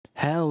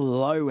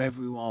Hello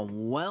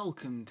everyone,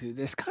 welcome to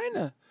this kind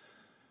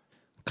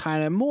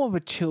of more of a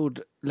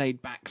chilled,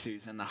 laid back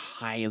suit than the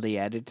highly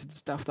edited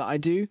stuff that I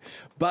do.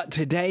 But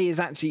today is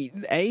actually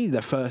A,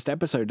 the first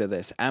episode of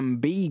this, and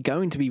B,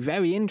 going to be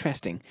very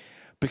interesting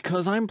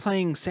because I'm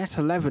playing set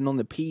 11 on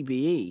the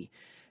PvE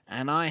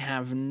and I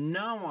have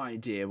no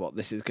idea what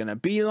this is going to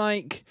be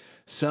like.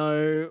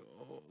 So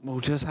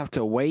we'll just have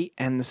to wait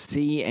and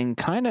see and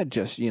kind of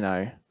just,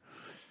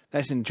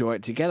 let's enjoy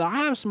it together. I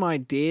have some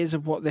ideas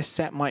of what this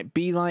set might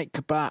be like,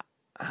 but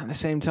at the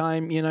same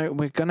time,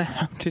 we're going to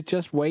have to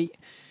just wait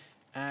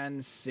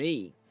and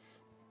see.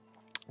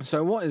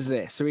 So what is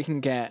this? So we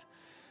can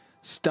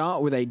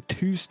start with a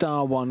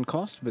 2-star 1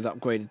 cost with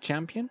upgraded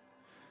champion.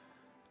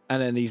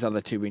 And then these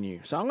other two we knew.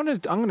 So I'm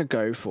gonna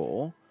go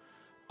for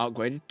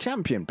upgraded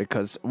champion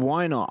because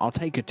why not? I'll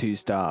take a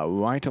 2-star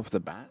right off the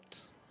bat.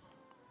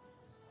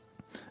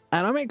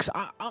 And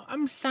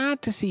I'm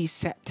sad to see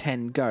set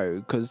 10 go,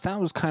 because that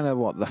was kind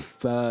of the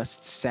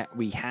first set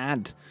we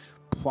had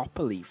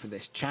properly for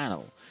this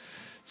channel.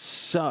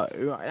 So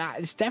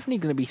it's definitely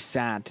going to be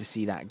sad to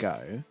see that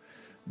go.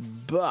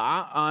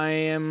 But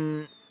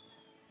I'm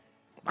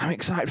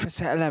excited for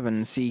set 11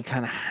 and see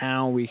kind of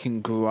how we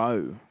can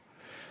grow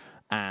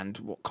and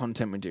what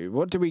content we do.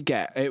 What do we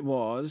get? It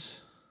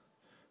was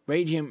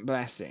Radiant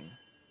Blessing.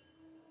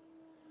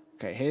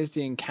 Okay, here's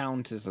the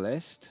encounters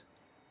list.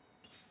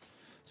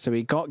 So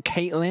we got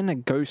Caitlyn, a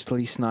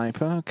ghostly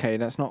sniper. Okay,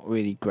 that's not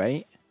really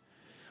great.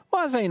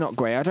 Well, I say not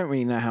great. I don't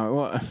really know how it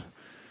works.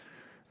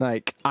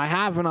 Like, I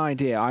have an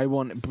idea. I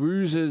want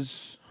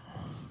Bruisers.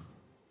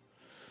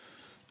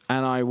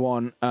 And I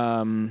want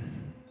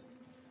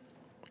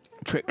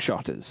trick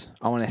shotters.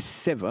 I want a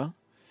Sivir.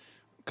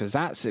 Because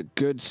that's a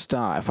good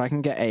start. If I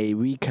can get a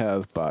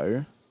recurve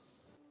bow,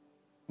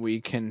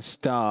 we can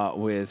start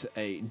with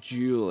a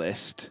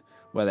duelist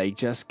where they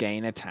just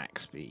gain attack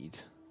speed.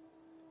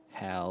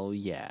 Hell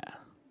yeah. I'm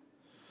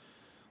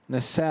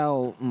gonna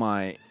sell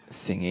my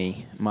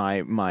thingy,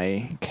 my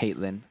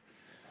Caitlyn.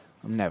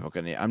 I'm not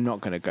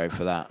gonna go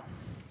for that.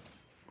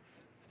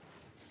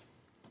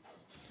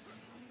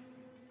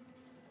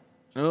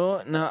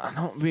 Oh no,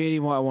 not really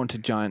what I want a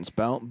giant's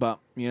belt, but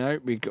we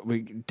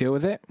deal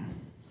with it.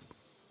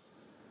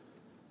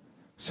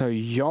 So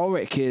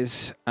Yorick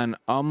is an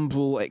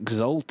Umbral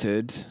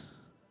Exalted.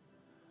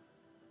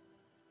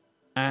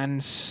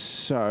 And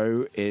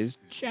so is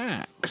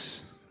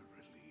Jax.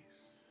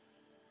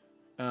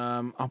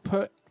 I'll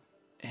put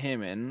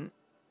him in,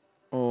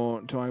 or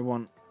do I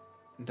want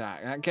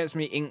that? That gets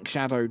me Ink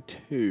Shadow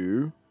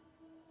 2.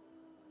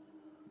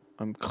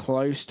 I'm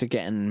close to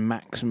getting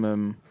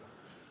maximum.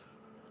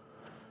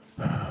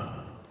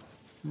 I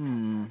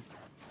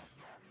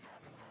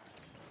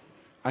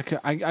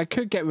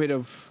could get rid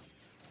of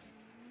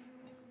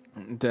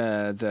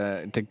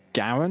the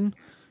Garen,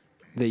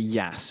 the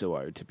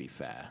Yasuo, to be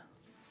fair.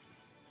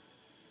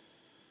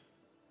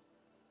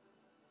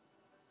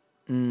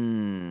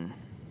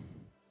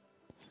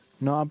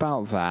 Not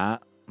about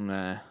that.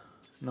 Nah.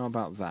 Not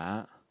about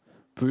that.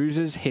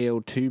 Bruisers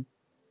heal too.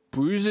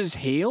 Bruisers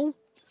heal?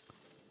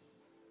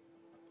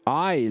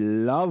 I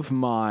love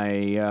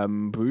my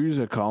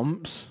bruiser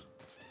comps.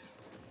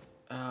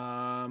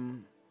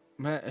 Who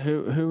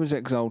was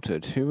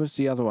exalted? Who was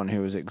the other one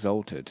who was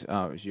exalted?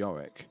 Oh, it was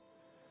Yorick.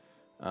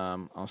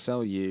 I'll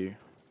sell you.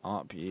 I'll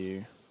up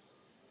you.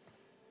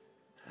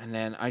 And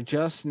then I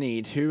just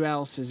need... Who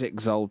else is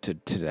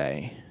exalted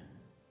today?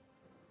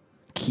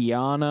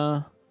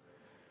 Kiana,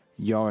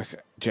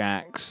 Yorick,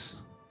 Jax,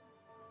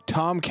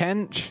 Tom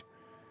Kench,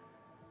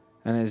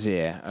 and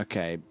Azir.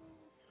 Okay,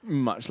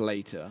 much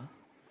later,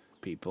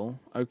 people.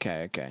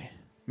 Okay.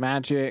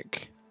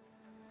 Magic.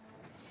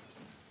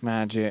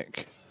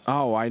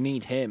 Oh, I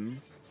need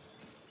him.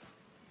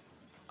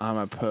 I'm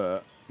gonna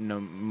put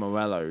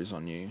Morello's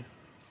on you.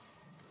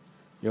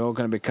 You're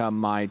gonna become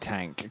my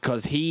tank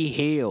because he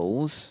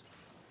heals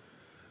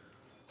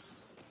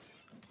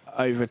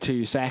over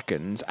 2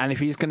 seconds, and if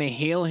he's going to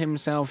heal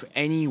himself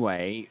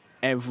anyway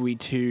every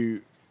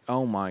 2...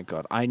 Oh my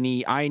god, I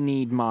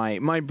need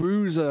my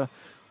bruiser.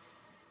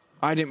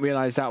 I didn't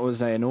realize that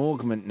was an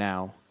augment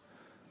now.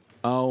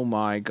 Oh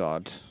my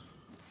god.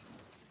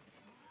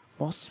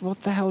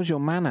 What the hell's your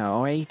mana?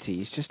 Oh,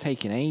 80. It's just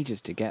taking ages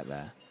to get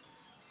there.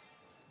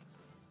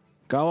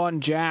 Go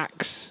on,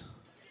 Jax.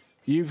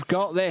 You've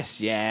got this.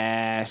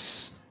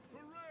 Yes.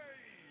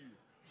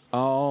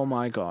 Oh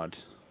my god.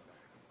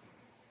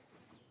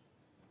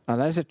 Oh,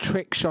 there's a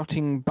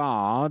trick-shotting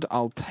bard.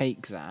 I'll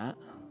take that.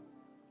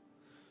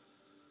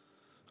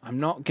 I'm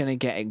not going to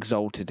get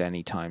exalted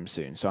anytime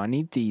soon, so I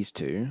need these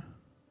two.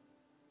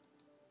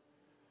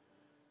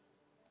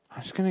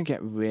 I'm just going to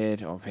get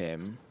rid of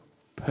him.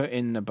 Put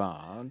in the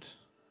bard.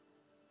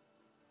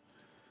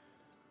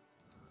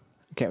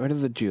 Get rid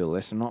of the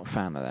duelist. I'm not a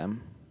fan of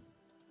them.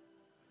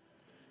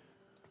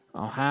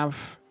 I'll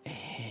have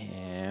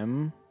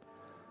him.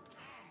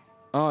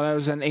 Oh, there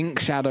was an Ink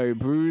Shadow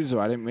Bruiser.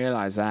 I didn't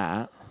realize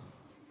that.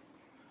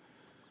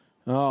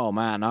 Oh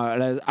man,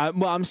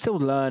 well, I'm still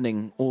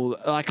learning all.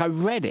 Like I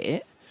read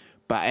it,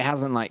 but it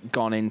hasn't like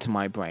gone into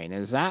my brain.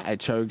 Is that a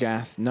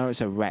Cho'Gath? No, it's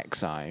a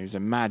Rek'Sai, who's a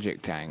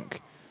magic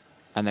tank,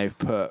 and they've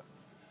put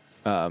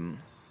thingy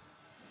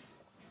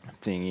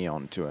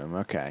onto him.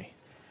 Okay,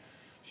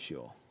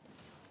 sure.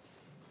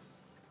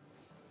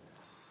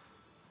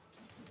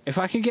 If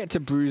I can get to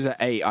Bruiser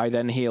 8, I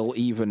then heal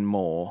even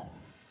more.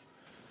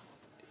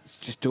 It's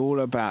just all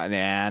about...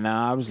 Yeah, no,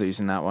 I was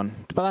losing that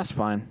one. But that's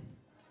fine.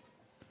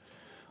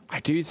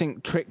 I do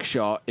think Trick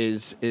Shot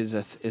is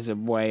a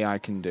way I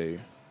can do.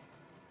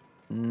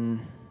 You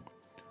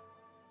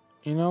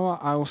know what?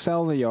 I will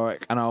sell the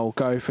Yorick and I'll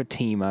go for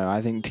Teemo.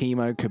 I think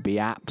Teemo could be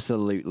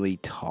absolutely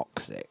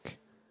toxic.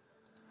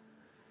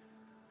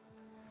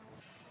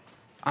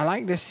 I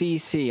like the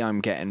CC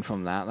I'm getting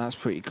from that. That's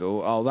pretty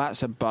cool. Oh,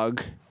 that's a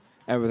bug.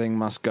 Everything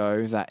must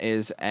go. That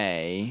is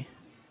a...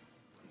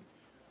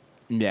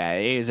 Yeah,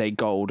 it is a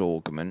gold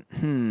augment.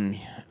 Who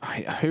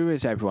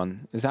is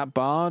everyone? Is that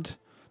Bard?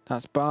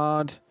 That's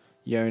Bard.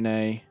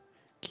 Yone.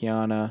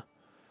 Kiana.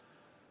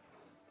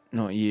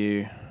 Not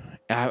you.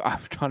 I'm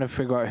trying to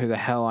figure out who the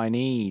hell I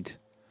need.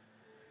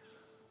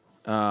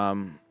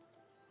 I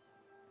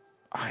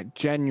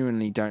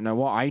genuinely don't know.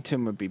 What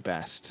item would be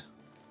best?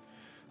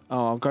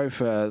 Oh, I'll go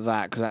for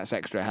that because that's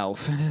extra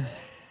health.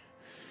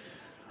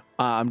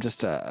 I'm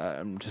just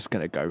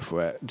gonna go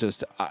for it.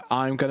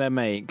 I'm gonna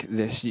make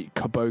this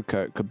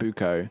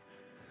Kabuko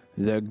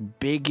the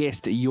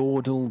biggest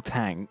Yordle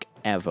tank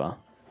ever,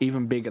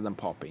 even bigger than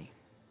Poppy.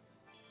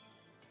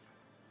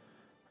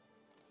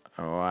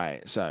 All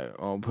right, so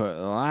I'll put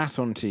that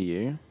onto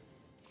you.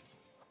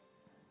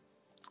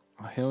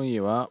 I'll heal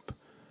you up.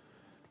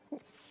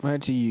 Where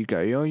do you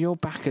go? You're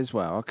back as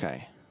well.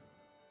 Okay.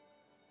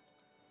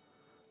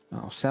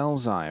 I'll sell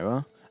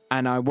Zyra.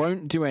 And I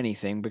won't do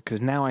anything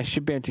because now I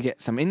should be able to get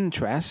some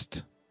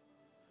interest.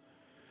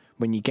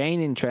 When you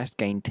gain interest,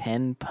 gain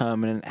 10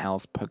 permanent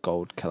health per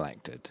gold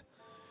collected.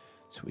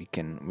 So we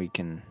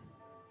can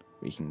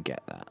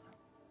get that.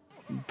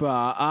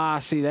 But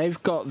see,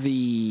 they've got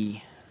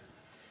the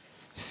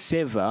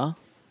Sivir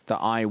that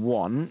I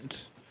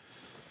want.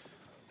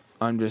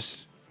 I'm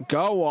just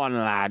go on,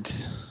 lad.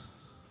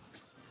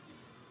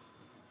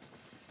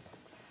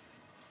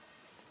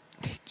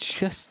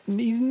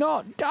 He's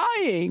not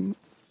dying.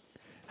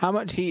 How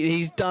much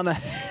he's done a...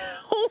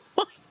 Oh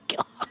my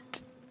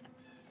god.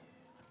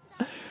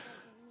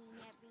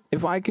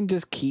 If I can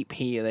just keep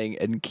healing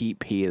and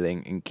keep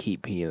healing and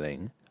keep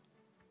healing,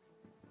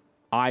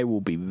 I will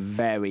be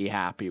very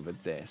happy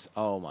with this.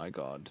 Oh my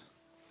god.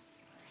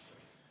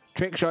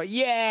 Trick shot.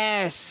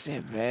 Yes!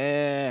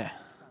 Let's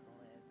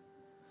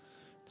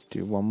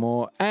do one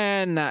more.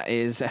 And that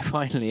is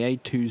finally a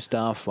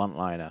 2-star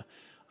frontliner.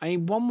 I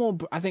need one more...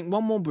 I think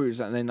one more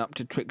bruiser and then up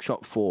to trick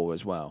shot 4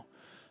 as well.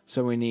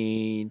 So we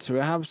need... So we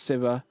have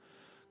Sivir.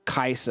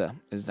 Kai'Sa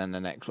is then the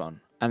next one.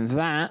 And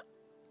that...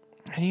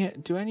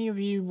 Do any of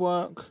you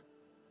work...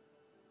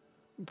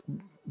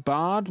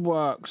 Bard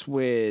works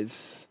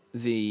with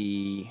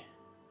the...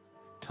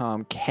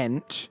 Tahm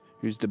Kench,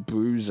 who's the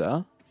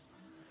Bruiser.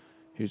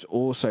 Who's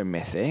also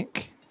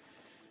mythic.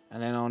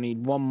 And then I'll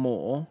need one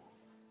more.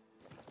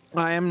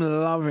 I am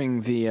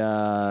loving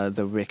the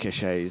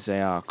ricochets.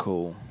 They are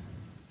cool.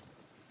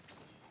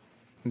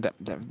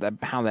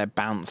 How they're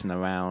bouncing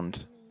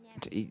around.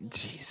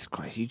 Jesus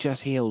Christ, he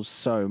just heals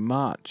so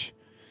much.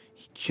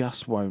 He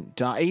just won't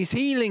die. He's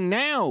healing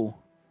now.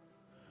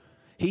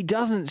 He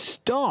doesn't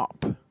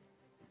stop.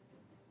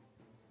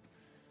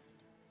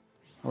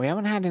 We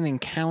haven't had an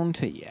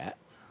encounter yet.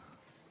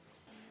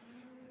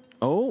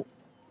 Oh,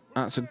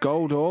 that's a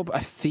gold orb.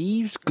 A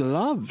thieves'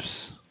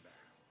 gloves.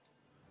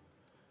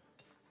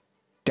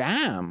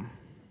 Damn.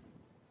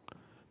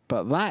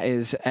 But that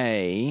is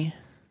a...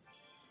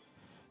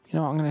 You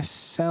know what, I'm going to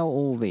sell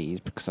all these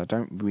because I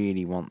don't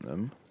really want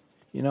them.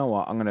 You know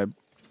what, I'm going to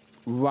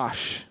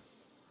rush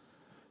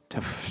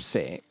to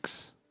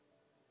 6.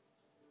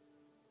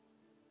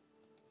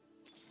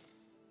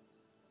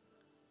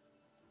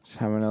 Just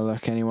having a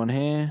look, anyone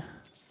here?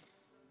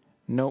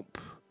 Nope.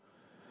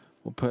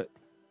 We'll put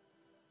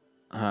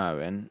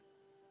her in.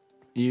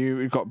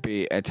 You've got to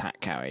be attack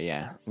carry,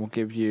 yeah. We'll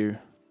give you...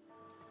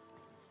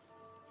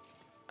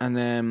 And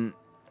then,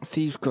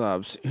 Thieves'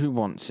 Gloves, who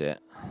wants it?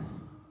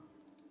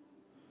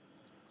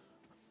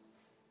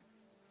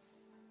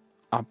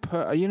 I'll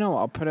put, you know what,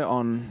 I'll put it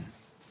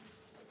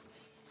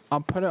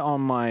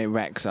on my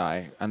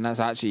Rek'Sai, and that's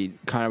actually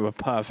kind of a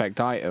perfect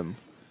item.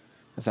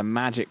 As a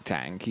magic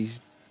tank,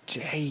 he's,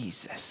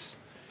 Jesus.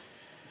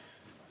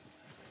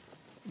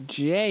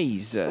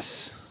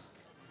 Jesus.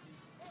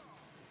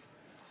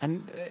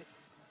 And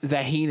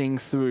they're healing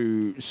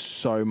through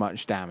so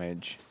much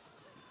damage.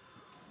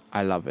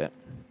 I love it.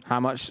 How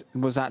much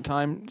was that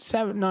time?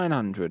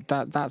 900.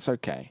 That's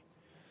okay.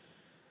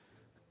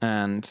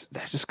 And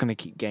they're just going to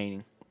keep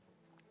gaining.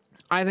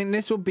 I think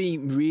this will be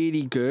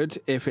really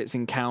good if it's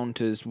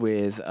encounters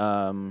with...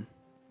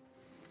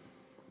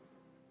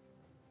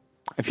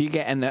 if you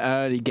get in the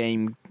early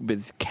game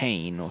with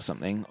Kayn or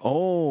something.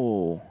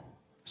 Oh,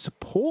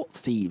 support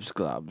Thieves'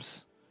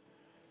 Gloves.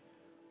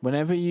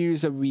 Whenever you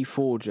use a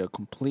reforger,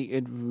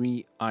 completed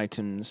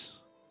re-items.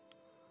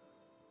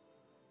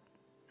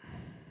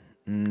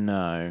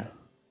 No.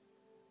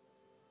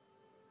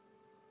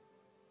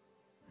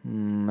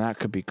 That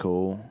could be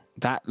cool.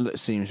 That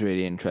seems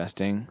really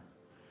interesting.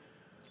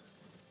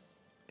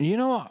 You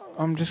know what?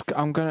 I'm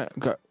gonna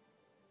go.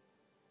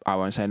 I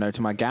won't say no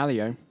to my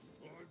Galio.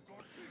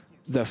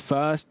 The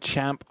first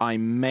champ I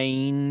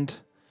mained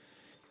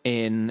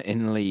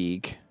in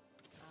League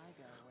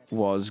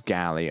was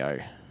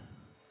Galio.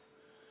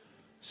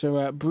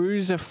 So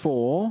Bruiser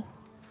 4.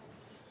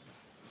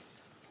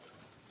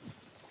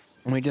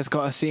 And we just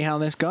got to see how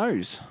this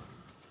goes.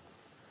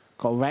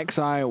 Got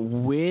Rek'Sai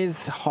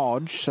with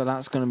Hodge, so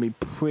that's going to be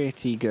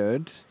pretty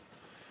good.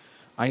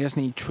 I just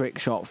need Trick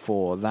Shot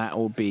 4. That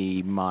will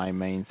be my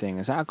main thing.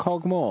 Is that a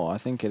Cogmore? I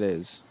think it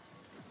is.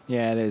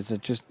 Yeah, it is.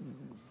 It's just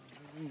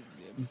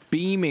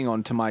beaming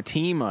onto my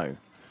Teemo.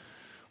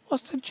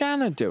 What's the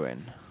Janna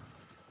doing?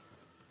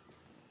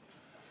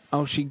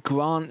 Oh, she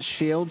grants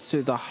shields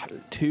to the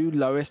 2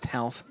 lowest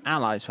health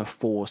allies for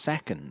 4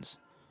 seconds.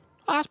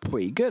 That's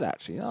pretty good,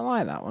 actually. I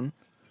like that one.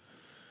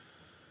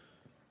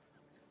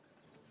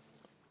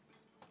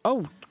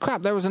 Oh,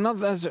 crap. There was another...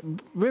 There's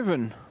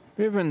Riven.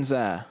 Riven's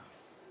there.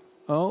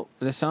 Oh,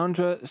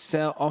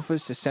 Lissandra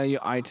offers to sell you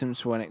items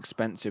for an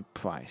expensive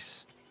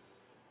price.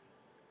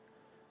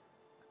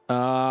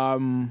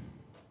 Nothing.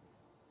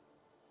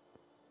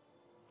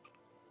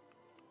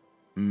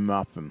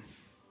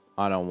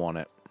 I don't want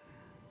it.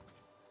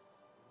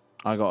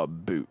 I got a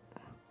boot.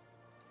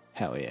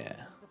 Hell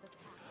yeah.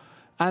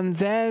 And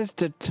there's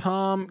the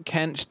Tom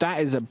Kench.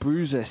 That is a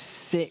Bruiser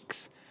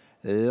 6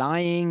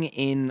 lying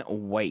in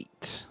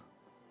wait.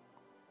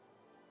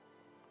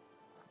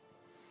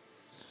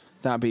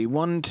 That'd be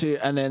 1, 2,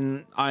 and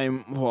then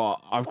I've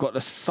got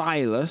the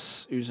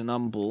Silas, who's an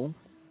Umbral.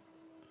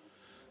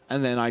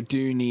 And then I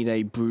do need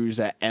a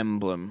Bruiser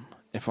emblem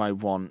if I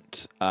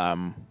want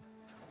that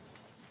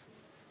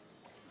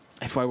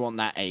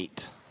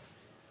 8.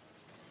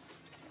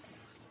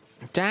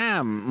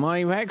 Damn,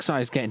 my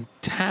Rek'Sai is getting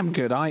damn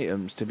good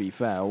items, to be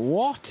fair.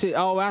 What?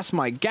 Oh, that's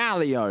my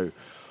Galio.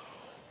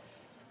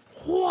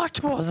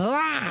 What was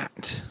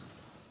that?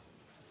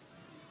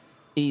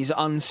 He's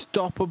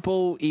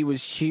unstoppable. He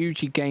was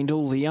huge. He gained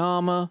all the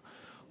armor.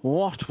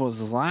 What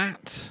was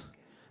that?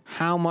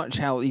 How much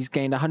health? He's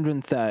gained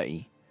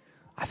 130.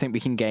 I think we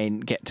can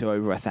get to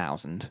over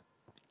 1,000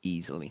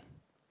 easily.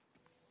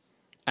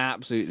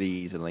 Absolutely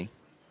easily.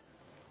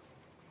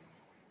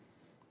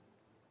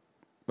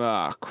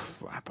 Ah,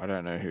 crap. I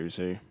don't know who's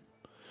who.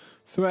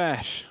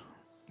 Thresh.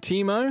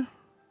 Teemo.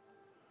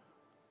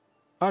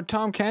 Oh,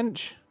 Tom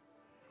Kench.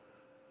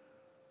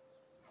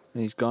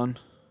 He's gone.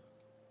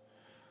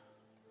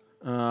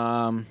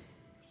 I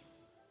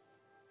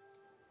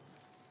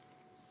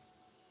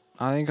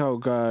think I'll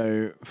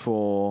go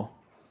for...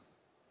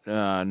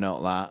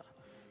 not that.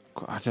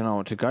 I don't know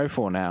what to go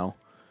for now.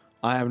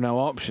 I have no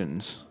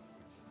options.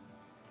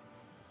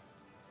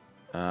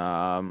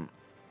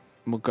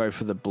 We'll go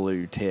for the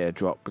blue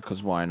teardrop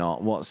because why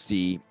not? What's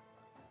the...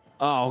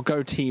 Oh, I'll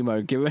go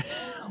Teemo.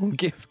 I'll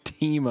give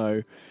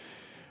Teemo.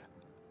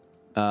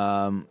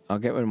 I'll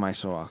get rid of my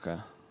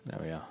Soraka. There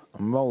we are.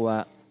 I'll roll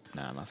that.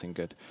 Nah, nothing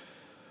good.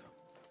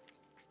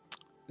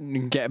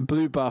 Get a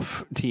blue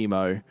buff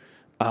Teemo.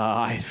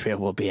 I feel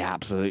will be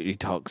absolutely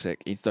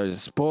toxic. He throws a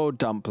spoiled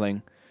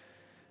dumpling,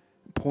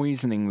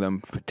 poisoning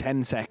them for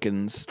 10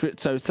 seconds.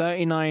 So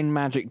 39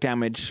 magic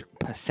damage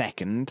per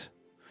second.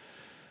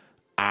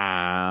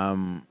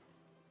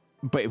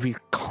 But if we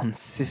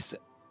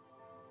consistent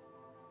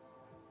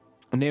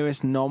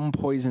nearest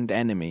non-poisoned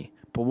enemy.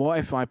 But what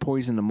if I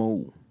poison them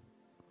all?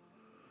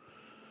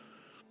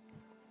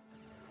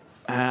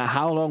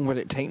 How long would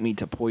it take me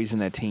to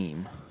poison a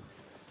team?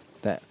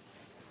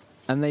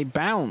 And they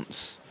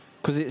bounce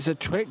because it's a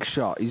trick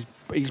shot. He's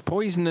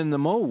poisoning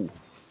them all.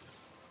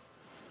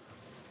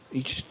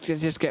 You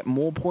just get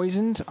more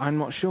poisoned. I'm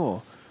not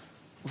sure.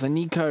 The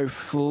Nico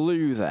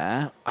flew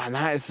there, and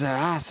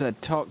that's a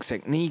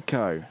toxic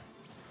Nico.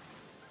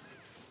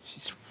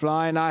 She's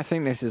flying. I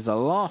think this is a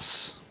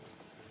loss.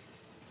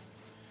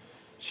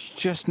 She's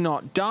just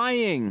not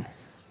dying.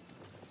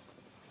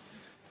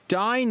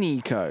 Die,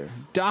 Nico.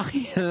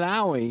 Die,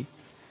 Lowy.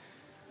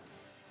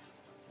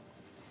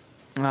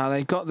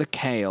 They got the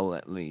Kale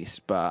at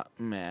least, but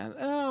man,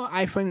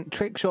 I think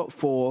Trick Shot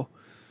 4.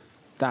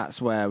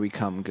 That's where we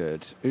come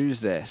good.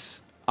 Who's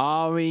this?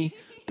 Ari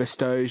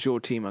bestows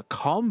your team a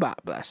combat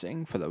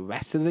blessing for the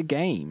rest of the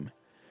game.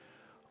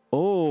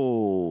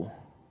 Oh.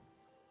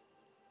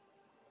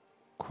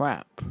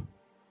 Crap.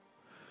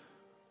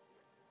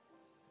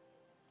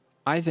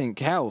 I think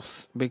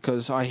health,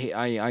 because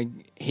I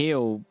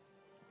heal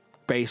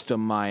based on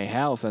my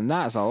health, and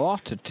that's a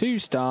lot of 2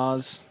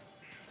 stars.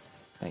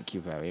 Thank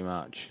you very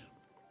much.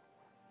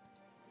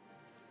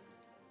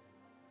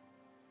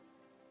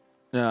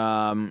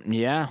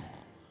 Yeah.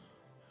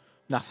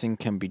 Nothing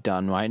can be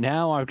done right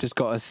now. I've just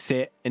got to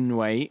sit and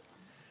wait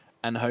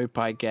and hope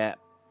I get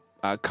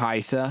a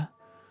Kai'Sa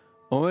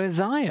or a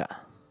Xayah.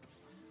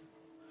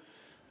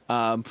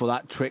 for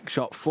that trick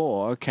shot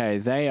 4. Okay,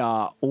 they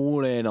are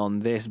all in on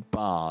this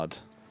bard.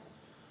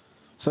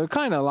 So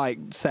kind of like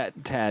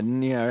set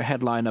 10, you know,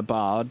 headliner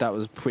bard. That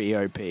was pretty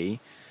OP.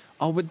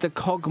 Oh, with the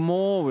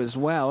Cogmore as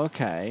well.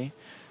 Okay.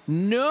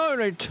 No,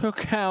 they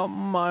took out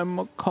my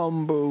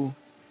Makombu.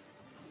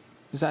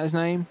 Is that his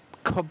name?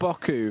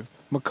 Koboku.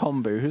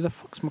 Makombu. Who the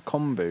fuck's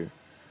Makombu?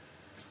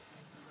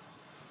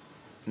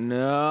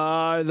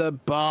 No, the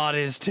bard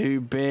is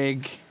too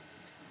big.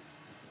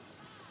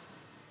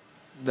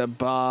 The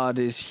bard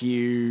is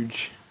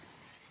huge.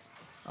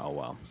 Oh,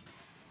 well.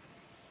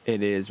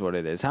 It is what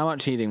it is. How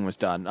much healing was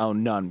done? Oh,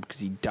 none, because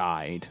he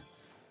died.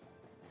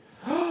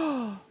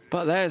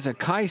 But there's a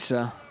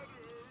Kaiser.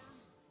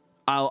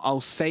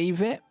 I'll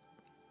save it.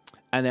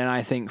 And then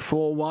I think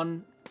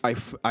 4-1, I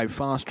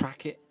fast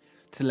track it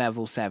to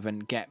level 7.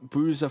 Get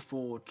Bruiser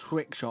 4,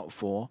 Trick Shot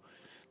 4.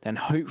 Then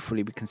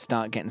hopefully we can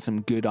start getting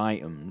some good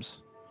items.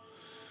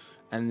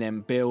 And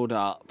then build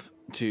up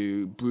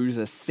to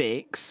Bruiser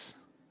 6.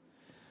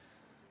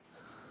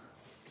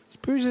 Is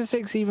Bruiser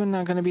 6 even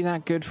not going to be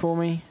that good for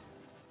me?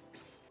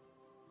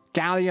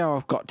 Galio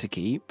I've got to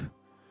keep.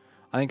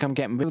 I think I'm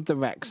getting rid of the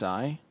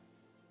Rek'Sai.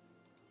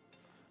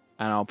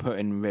 And I'll put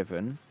in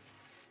Riven.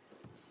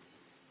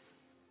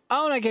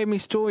 Oh, and they gave me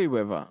Story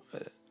River.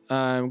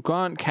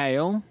 Grant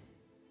Kale.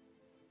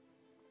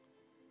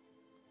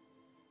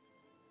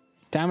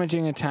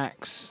 Damaging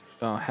attacks.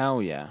 Oh,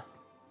 hell yeah.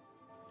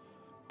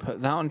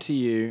 Put that onto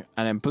you.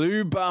 And then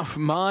blue buff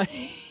my...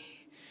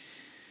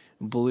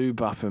 blue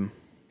buff him.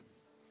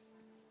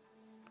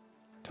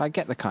 Did I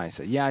get the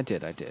Kaiser? Yeah, I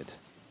did.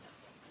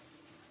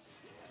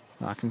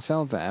 I can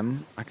sell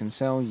them. I can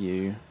sell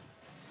you.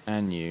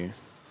 And you.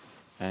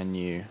 And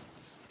you.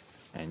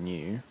 And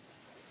you.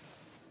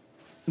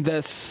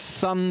 The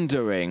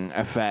sundering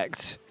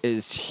effect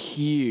is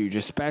huge,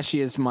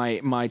 especially as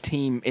my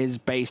team is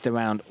based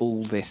around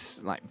all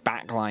this like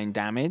backline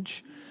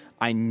damage.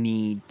 I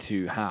need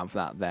to have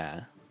that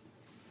there.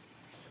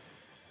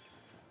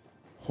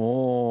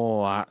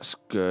 Oh, that's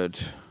good.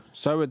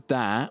 So with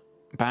that,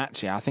 but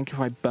actually, I think if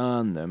I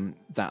burn them,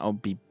 that'll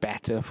be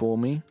better for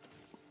me.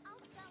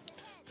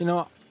 You know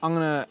what? I'm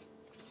gonna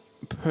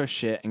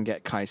push it and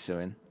get Kaiser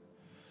in.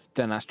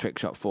 Then that's Trick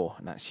Shot 4,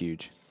 and that's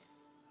huge.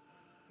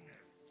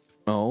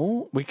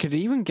 Oh, we could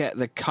even get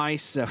the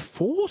Kaiser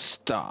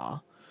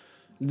 4-star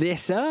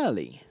this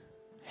early.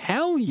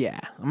 Hell yeah.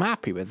 I'm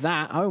happy with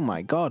that. Oh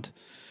my god.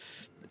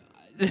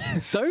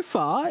 So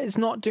far, it's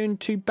not doing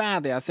too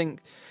badly. I think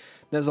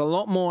there's a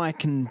lot more I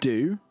can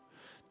do.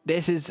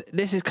 This is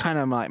kind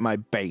of like my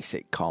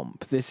basic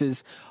comp.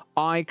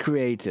 I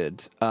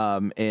created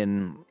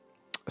in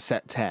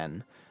set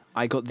 10.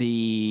 I got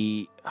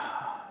the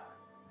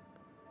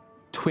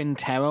Twin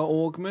Terror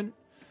Augment,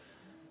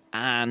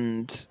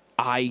 and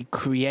I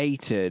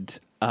created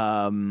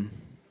a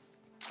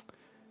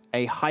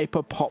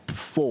Hyper Pop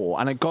 4,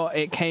 and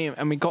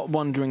we got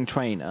Wandering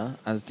Trainer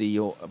as the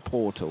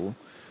portal.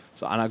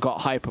 So, and I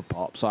got Hyper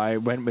Pop, so I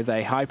went with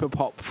a Hyper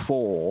Pop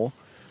 4.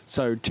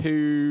 So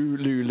 2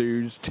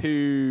 Lulus,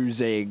 2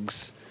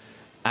 Ziggs,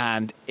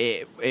 and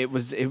it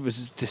was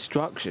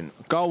destruction.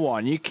 Go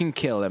on, you can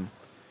kill him.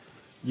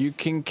 You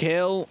can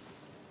kill.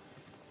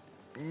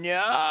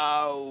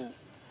 No.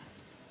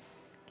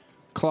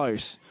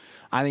 Close.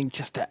 I think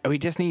we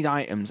just need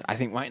items. I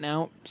think right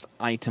now it's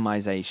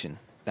itemization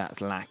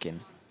that's lacking.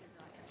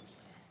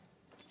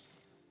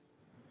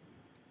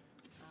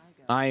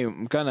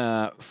 I'm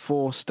gonna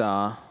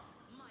 4-star,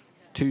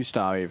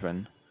 2-star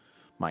even,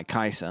 my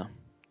Kaiser.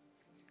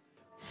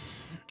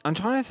 I'm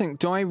trying to think,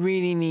 do I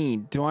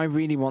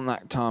really want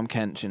that Tahm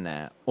Kench in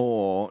there?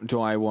 Or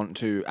do I want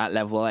to, at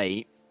level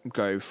 8,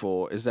 go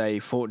for, is a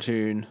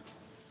Fortune...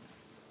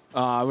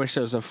 Oh, I wish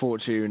there was a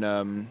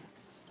Fortune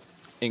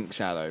Ink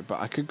Shadow,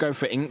 but I could go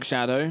for Ink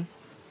Shadow.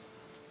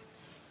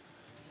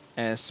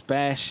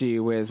 Especially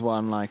with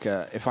one like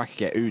a... If I could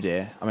get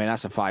Udyr, I mean,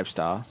 that's a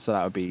 5-star, so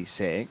that would be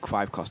sick.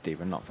 5 cost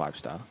even, not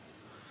 5-star.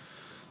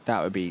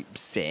 That would be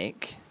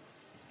sick.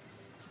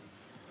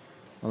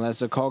 Well,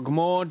 there's a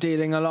Cogmore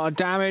dealing a lot of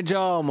damage.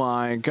 Oh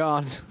my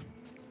god.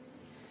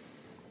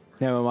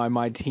 Never mind,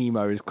 my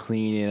Teemo is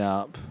cleaning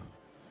up.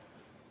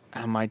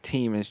 And my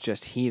team is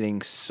just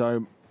healing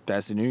so...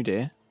 There's an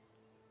Udyr.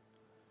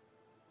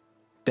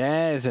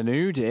 There's an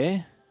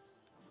Udyr.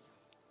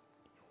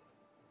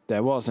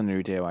 There was an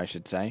Udyr, I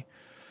should say.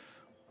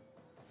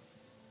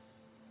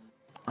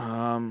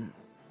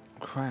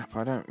 Crap,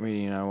 I don't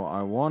really know what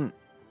I want.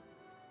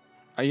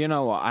 You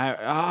know what?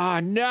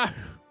 No!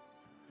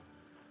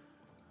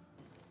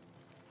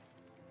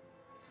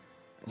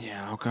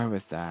 Yeah, I'll go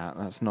with that.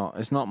 It's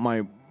not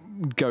my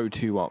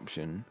go-to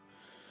option.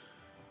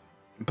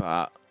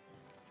 But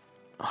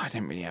I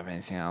didn't really have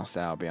anything else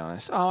there, I'll be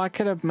honest. Oh, I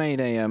could have made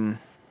a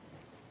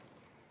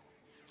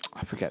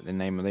I forget the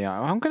name of the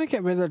item. I'm gonna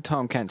get rid of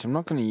Tahm Kench. I'm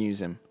not gonna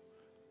use him.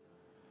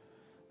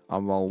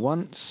 I'll roll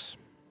once.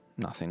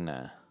 Nothing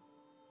there.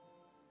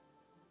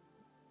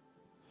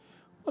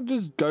 What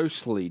does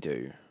Ghostly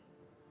do?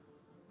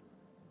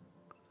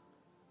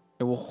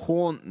 It will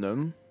haunt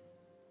them.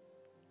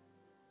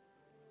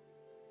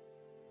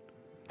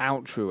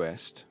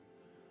 Altruist.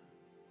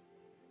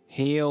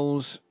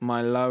 Heals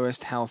my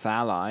lowest health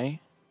ally.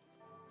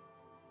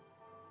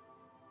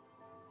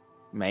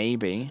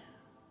 Maybe.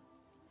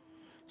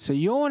 So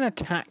you're an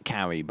attack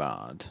carry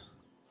bard.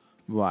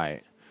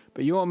 Right.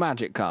 But you're a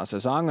magic caster,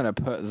 so I'm going to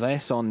put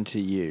this onto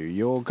you.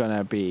 You're going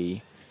to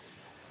be...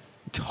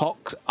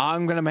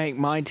 I'm going to make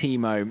my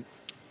Teemo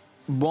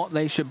what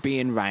they should be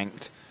in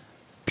ranked.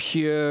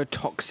 Pure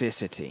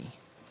toxicity.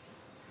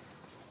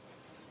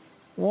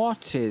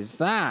 What is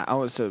that?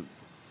 Oh, it's a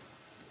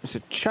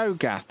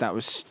Cho'Gath that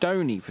was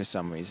stony for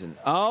some reason.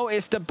 Oh,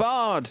 it's the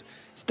Bard.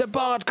 It's the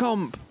Bard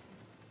comp.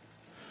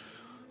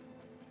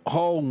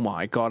 Oh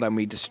my god, and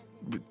we just...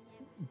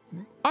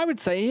 I would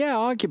say, yeah,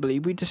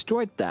 arguably, we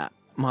destroyed that.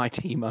 My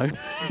Teemo.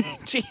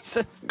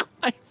 Jesus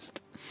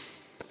Christ.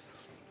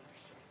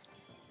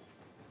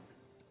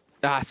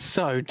 That's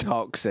so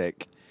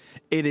toxic.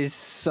 It is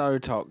so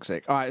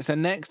toxic. Alright, so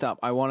next up,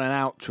 I want an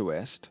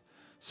altruist.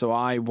 So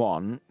I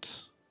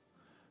want...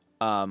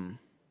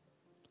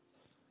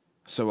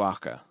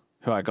 Soraka,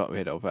 who I got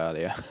rid of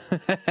earlier.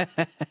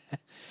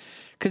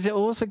 Because it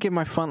will also give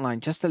my front line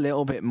just a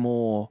little bit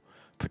more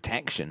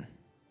protection.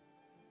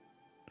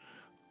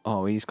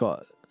 Oh, he's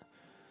got...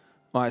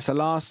 Alright, so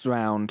last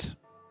round...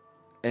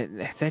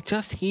 they're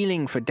just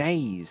healing for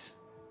days.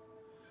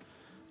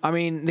 I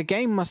mean, the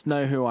game must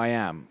know who I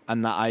am.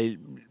 And that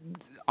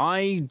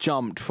I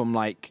jumped from,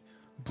 like,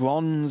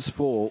 bronze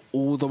 4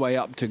 all the way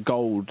up to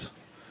gold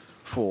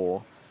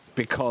 4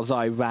 because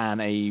I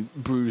ran a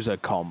Bruiser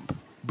comp.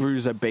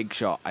 Bruiser Big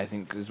Shot, I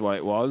think is what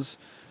it was.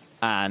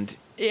 And,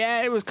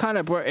 yeah, it was kind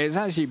of... It's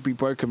actually be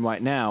broken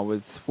right now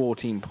with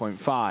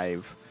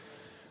 14.5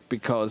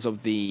 because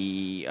of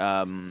the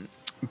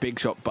Big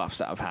Shot buffs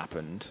that have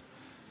happened.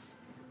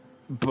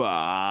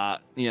 But,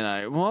 you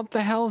know, what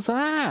the hell's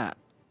that?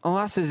 Oh,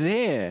 that's his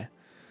ear.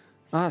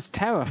 Oh, that's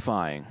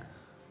terrifying.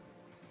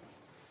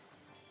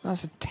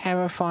 That's a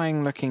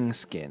terrifying looking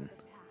skin.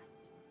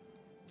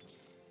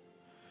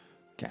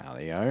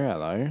 Galio,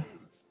 hello.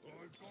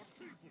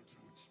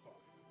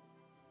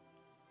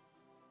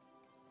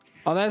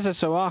 Oh, there's a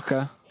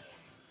Soraka.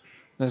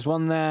 There's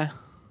one there.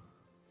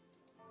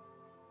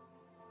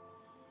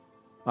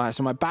 Alright,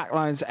 so my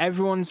backlines,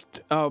 everyone's...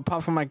 Oh,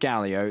 apart from my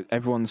Galio,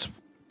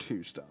 everyone's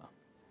 2-star.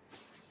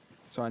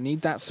 So I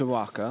need that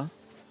Soraka.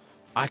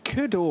 I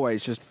could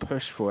always just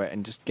push for it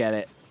and just get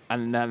it.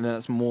 And then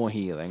that's more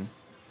healing.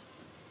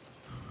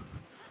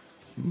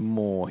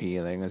 More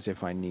healing, as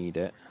if I need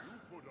it.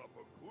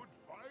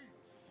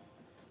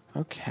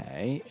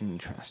 Okay,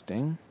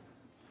 interesting.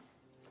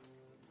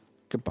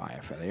 Goodbye,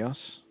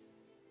 Aphelios.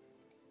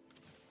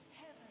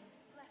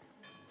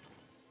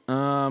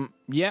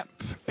 Yep.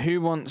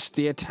 Who wants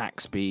the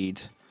attack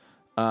speed?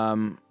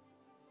 I'll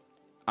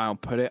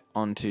put it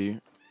onto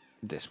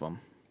this one.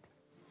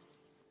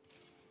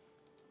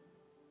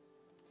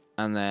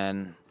 And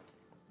then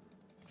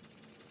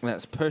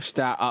let's push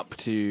that up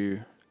to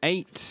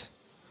 8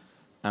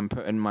 and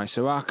put in my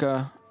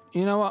Soraka.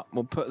 You know what?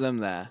 We'll put them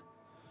there.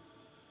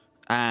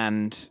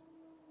 And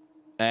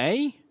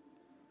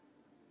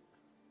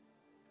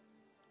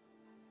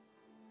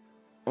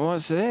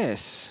what's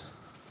this?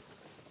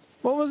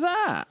 What was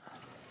that?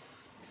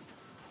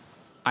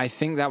 I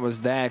think that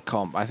was their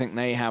comp. I think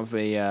they have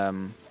a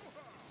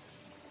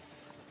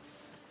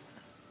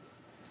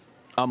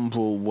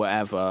umbral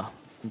whatever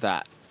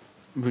that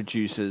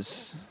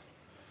reduces.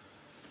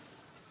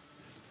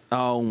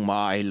 Oh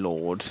my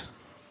lord.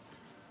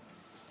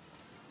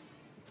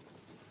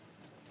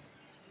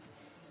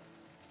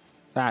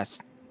 That's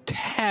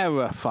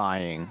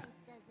terrifying.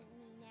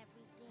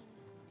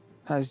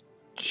 That's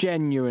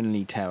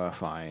genuinely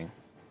terrifying.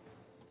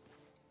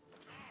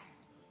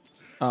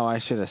 Oh, I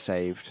should have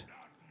saved.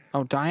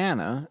 Oh,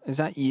 Diana, is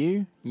that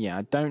you? Yeah,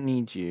 I don't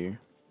need you.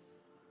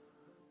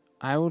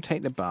 I will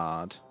take the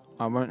Bard.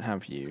 I won't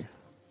have you.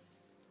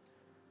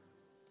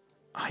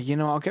 You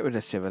know, I'll get rid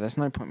of Sivir. There's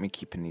no point in me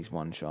keeping these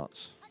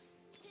one-shots.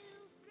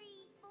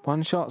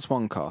 One-shots,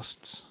 one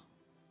costs.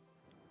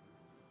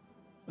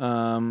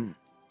 I'll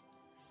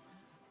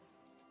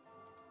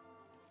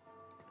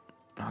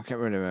get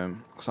rid of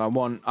him. Because I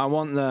want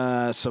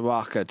the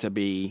Soraka to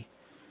be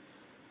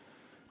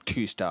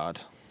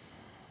 2-starred.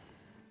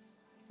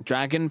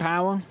 Dragon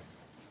power?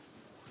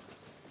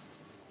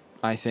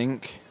 I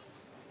think.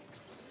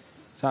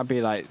 So that'd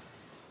be like,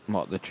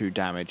 what, the true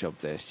damage of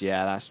this?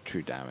 Yeah, that's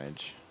true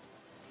damage.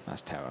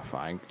 That's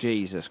terrifying.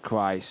 Jesus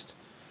Christ.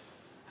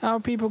 How are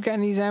people getting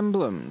these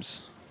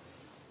emblems?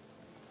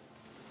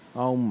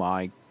 Oh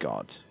my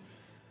god.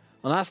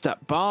 Well, that's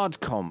that Bard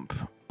comp.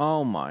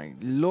 Oh my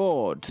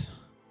lord.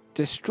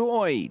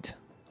 Destroyed.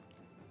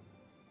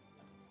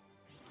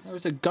 There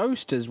was a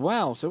ghost as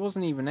well, so it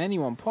wasn't even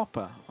anyone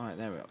proper. Alright,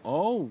 there we go.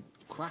 Oh,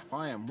 crap,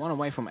 I am one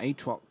away from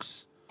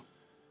Aatrox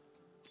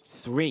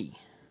 3.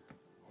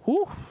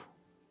 Whew.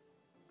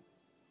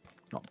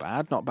 Not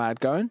bad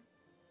going.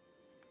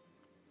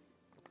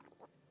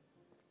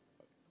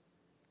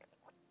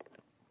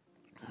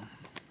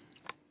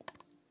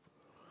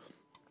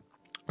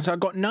 So I've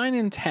got 9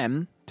 and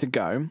 10 to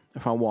go,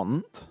 if I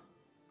want.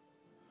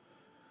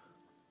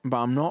 but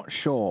I'm not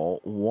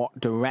sure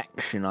what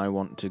direction I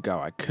want to go.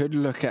 I could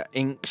look at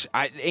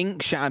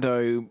Ink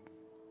Shadow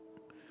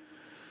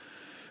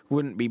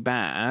wouldn't be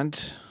bad.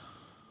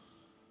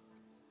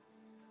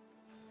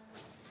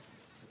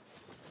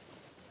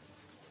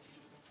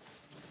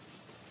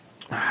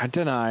 I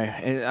don't know.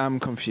 I'm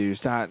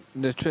confused. The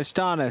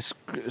Tristana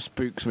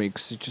spooks me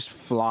because it just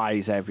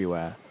flies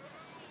everywhere.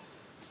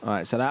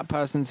 Alright, so that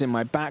person's in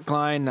my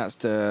backline. That's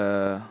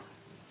the...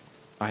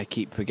 I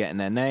keep forgetting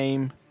their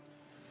name.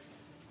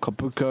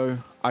 Kabuko.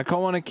 I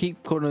can't want to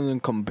keep calling them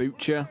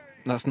Kombucha.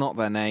 That's not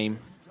their name.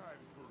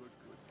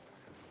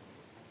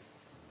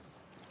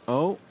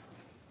 Oh.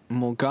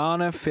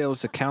 Morgana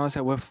fills the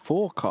counter with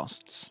 4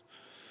 costs.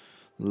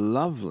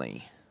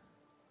 Lovely.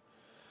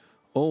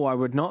 Oh, I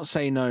would not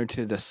say no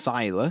to the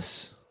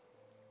Silas.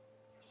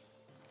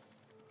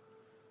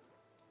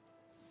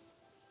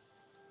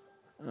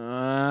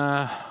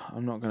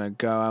 I'm not going to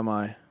go, am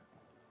I?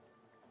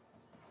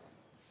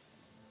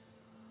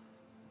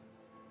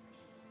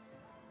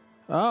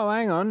 Oh,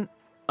 hang on.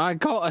 I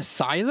got a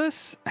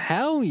Silas?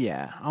 Hell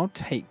yeah. I'll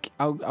take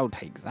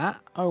that.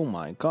 Oh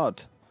my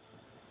god.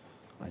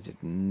 I did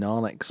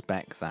not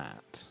expect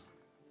that.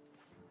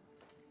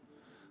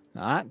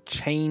 Now that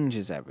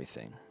changes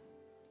everything.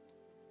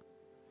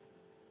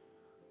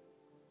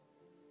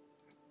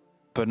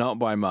 But not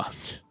by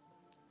much.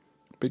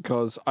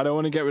 Because I don't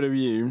want to get rid of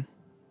you.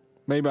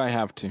 Maybe I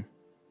have to.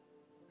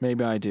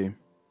 Maybe I do.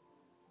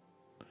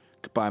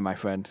 Goodbye, my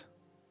friend.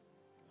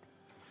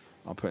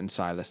 I'll put in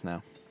Silas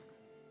now.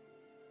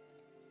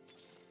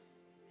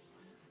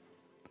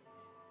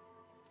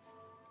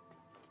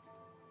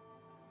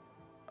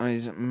 Oh,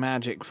 he's a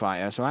magic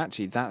fighter, so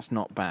actually that's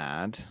not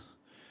bad.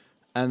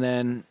 And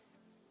then,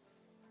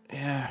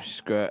 yeah,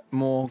 screw it.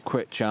 More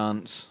crit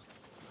chance.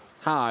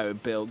 How I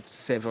would build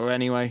Sivir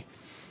anyway.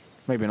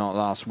 Maybe not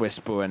Last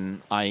Whisper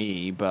and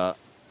IE, but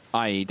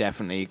IE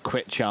definitely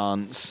crit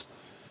chance.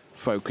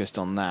 Focused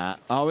on that.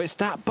 Oh, it's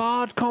that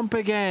Bard comp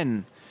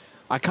again.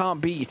 I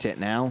can't beat it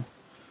now.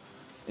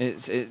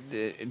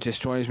 It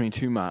destroys me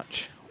too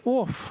much.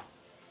 Oof.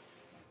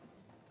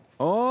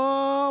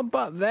 Oh,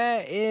 but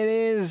there it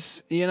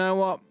is. You know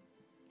what?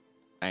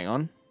 Hang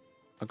on.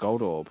 A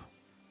gold orb.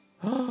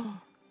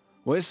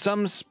 With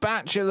some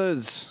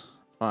spatulas.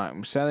 Alright,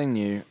 I'm selling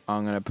you.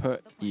 I'm going to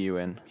put you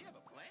in.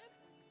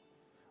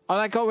 Oh,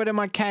 I got rid of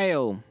my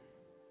kale.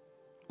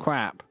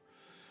 Crap.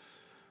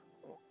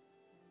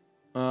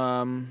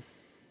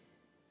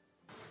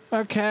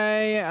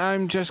 Okay,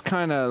 I'm just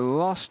kind of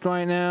lost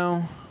right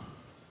now.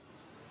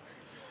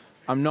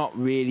 I'm not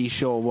really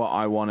sure what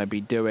I want to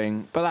be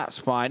doing, but that's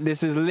fine.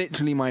 This is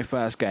literally my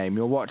first game.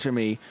 You're watching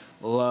me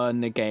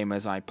learn the game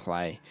as I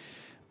play.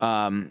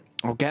 I'll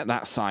get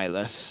that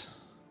Silas.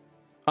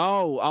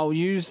 Oh, I'll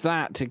use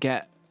that to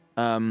get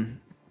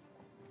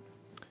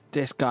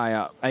this guy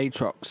up,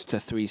 Aatrox, to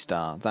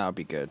 3-star. That would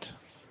be good.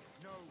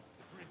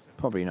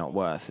 Probably not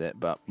worth it,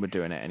 but we're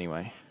doing it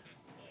anyway.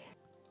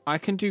 I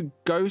can do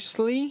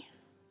Ghostly.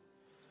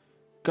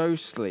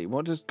 Ghostly.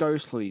 What does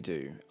Ghostly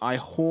do? I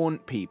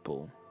haunt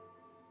people.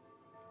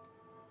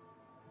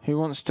 Who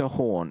wants to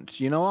haunt?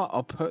 You know what?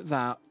 I'll put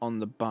that on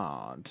the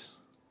Bard.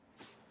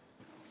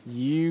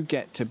 You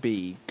get to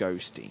be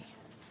Ghosty.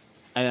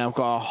 And I've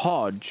got a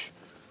Hodge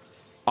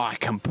I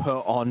can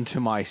put onto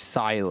my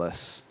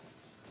Silas.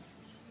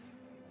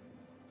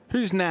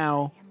 Who's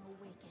now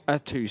a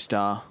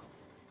 2-star.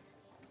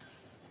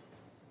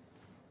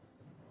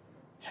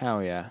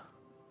 Hell yeah.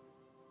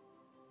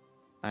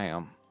 Hang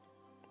on.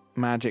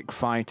 Magic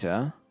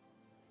Fighter.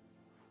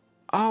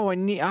 Oh,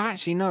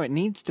 actually, no, it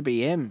needs to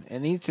be him. It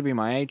needs to be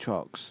my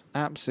Aatrox.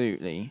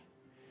 Absolutely.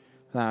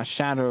 Without a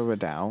shadow of a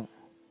doubt.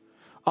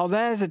 Oh,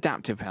 there's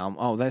Adaptive Helm.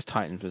 Oh, there's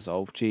Titan's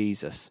Resolve.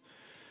 Jesus.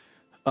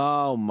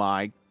 Oh,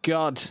 my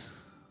God.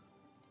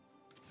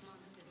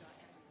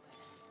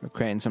 We're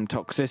creating some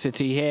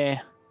toxicity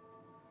here.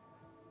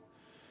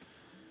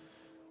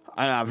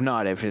 I have no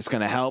idea if it's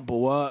going to help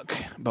or work,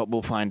 but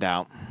we'll find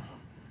out.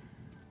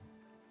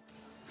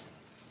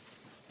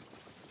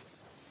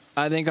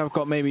 I think I've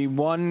got maybe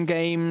one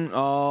game.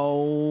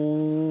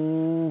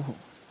 Oh.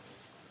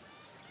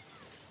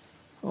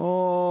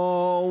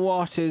 Oh,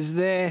 what is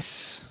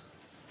this?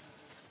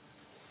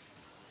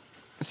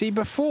 See,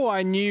 before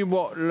I knew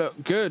what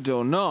looked good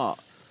or not.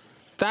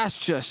 That's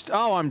just...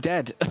 Oh, I'm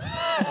dead.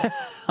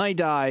 I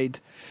died.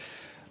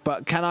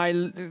 But can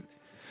I...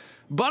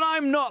 But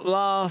I'm not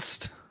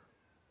last.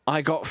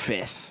 I got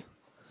 5th.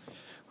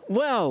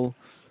 Well...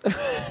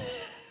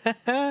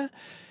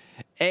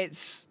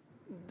 It's...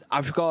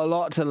 I've got a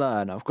lot to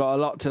learn. I've got a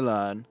lot to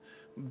learn.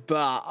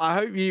 But I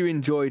hope you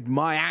enjoyed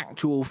my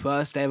actual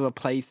first ever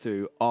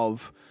playthrough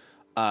of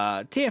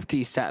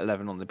TFT Set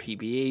 11 on the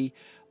PBE.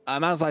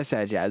 As I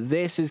said, yeah,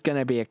 this is going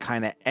to be a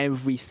kind of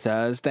every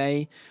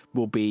Thursday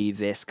will be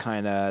this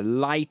kind of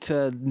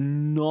lighter,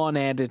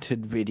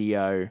 non-edited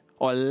video.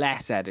 Or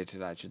less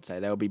edited, I should say.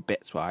 There will be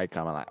bits where I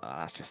come and like, oh,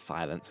 that's just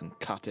silence and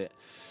cut it.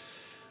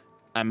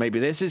 And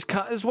maybe this is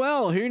cut as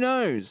well. Who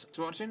knows? Thanks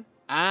for watching.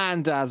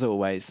 And as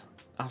always...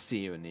 I'll see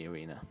you in the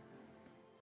arena.